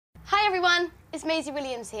everyone, it's Maisie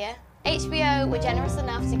Williams here. HBO were generous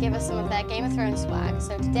enough to give us some of their Game of Thrones swag,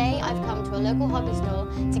 so today I've come to a local hobby store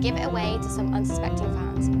to give it away to some unsuspecting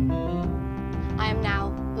fans. I am now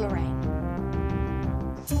Lorraine.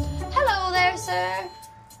 Hello there, sir.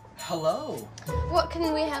 Hello. What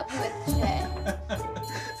can we help you with today?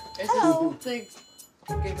 Hello. Game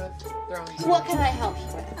of Thrones. What can I help you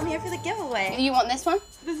with? I'm here for the giveaway. You want this one?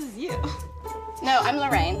 This is you. No, I'm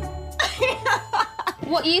Lorraine.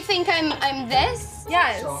 What, you think I'm this?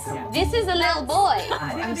 Yes. This is a little boy.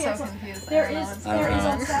 I'm so confused. There is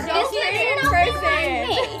on Saturday. This is nothing like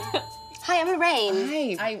me. Hi, I'm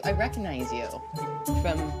Lorraine. Hi, I recognize you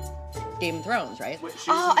from Game of Thrones, right?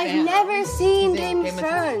 Oh, I've never seen Game of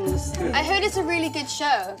Thrones. I heard it's a really good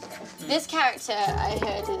show. This character, I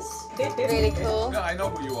heard, is really cool. Yeah, I know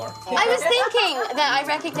who you are. I was thinking that I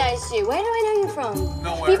recognized you. Where do I know you from?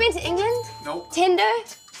 Nowhere. Have you been to England? Nope. Tinder?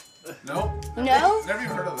 Nope. No? Never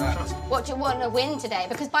even heard of that. What do you want to win today?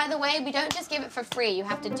 Because, by the way, we don't just give it for free. You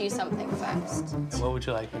have to do something first. What would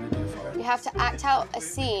you like me to do for it? You have to act out a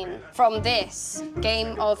scene from this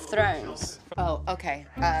Game of Thrones. Oh, okay.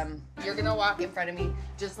 You're gonna walk in front of me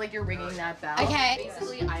just like you're ringing that bell. Okay.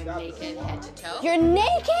 Basically, I'm naked head to toe. You're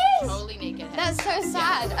naked? Totally naked. That's so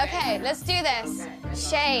sad. Okay, let's do this.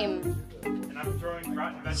 Shame. And I'm throwing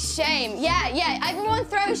rotten vegetables. Shame. Yeah. Everyone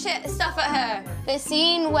throw stuff at her. The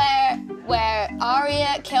scene where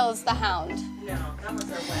Arya kills the Hound.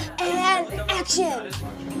 And action.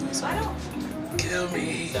 Kill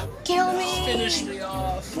me. Kill me. Finish me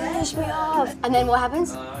off. Finish me off. And then what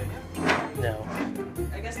happens? No.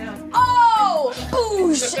 Oh!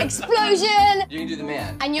 Boosh! Explosion! You can do the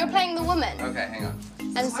man. And you're playing the woman. Okay, hang on.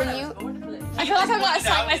 And so you... I feel like I'm gonna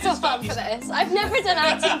psych myself up for this. I've never done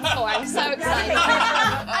acting before. I'm so excited.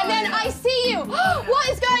 And then I see you. What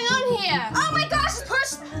is going on here? Oh my gosh,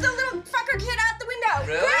 push the little fucker kid out the window.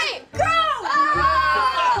 Really? Great! Go!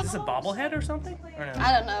 Ah! Is this a bobblehead or something? Or no?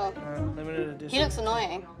 I don't know. Limited edition. He looks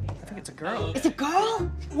annoying. I think it's a girl. It's a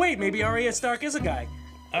girl? Wait, maybe Arya Stark is a guy.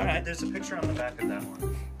 All right. There's a picture on the back of that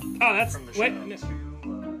one. Oh, that's From the wait. show.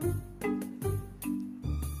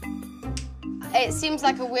 It seems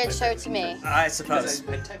like a weird show to me. I suppose.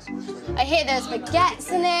 I hear there's baguettes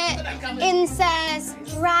in it, incest,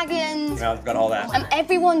 dragons, Yeah, I've got all that. and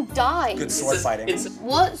everyone dies. Good sword fighting.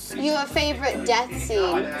 What's your favorite death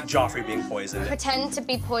scene? Joffrey being poisoned. Pretend to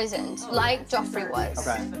be poisoned, like Joffrey was.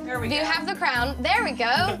 Okay. Do you have the crown? There we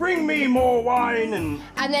go. Bring me more wine and...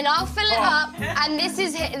 And then I'll fill it up, and this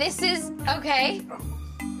is okay.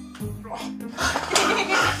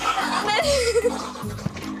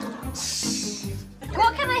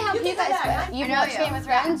 What can I help you guys with? You watch Game of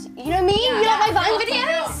Thrones? You know me? You like my Vine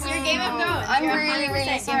videos? You're Game of Thrones. I'm You're really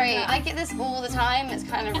 100% sorry. Game of I get this all the time. It's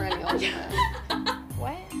kind of really awkward.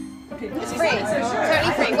 What? It's free.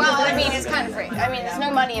 Totally free. Well, I mean, it's kind of free. I mean, there's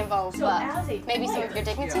no money involved, but maybe some of your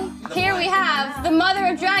dignity. Here we have the mother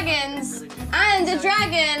of dragons and a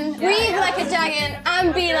dragon. Breathe like a dragon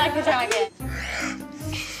and be like a dragon.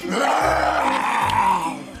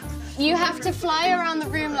 You have to fly around the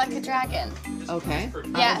room like a dragon. Okay.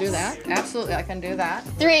 Yes. I'll do that. Absolutely, I can do that.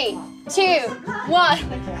 3, 2, 1.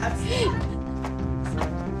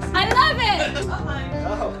 I love it!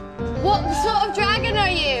 What sort of dragon are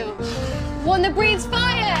you? One that breathes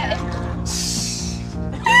fire!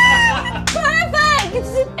 Perfect!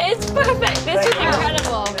 It's perfect! This is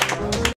incredible.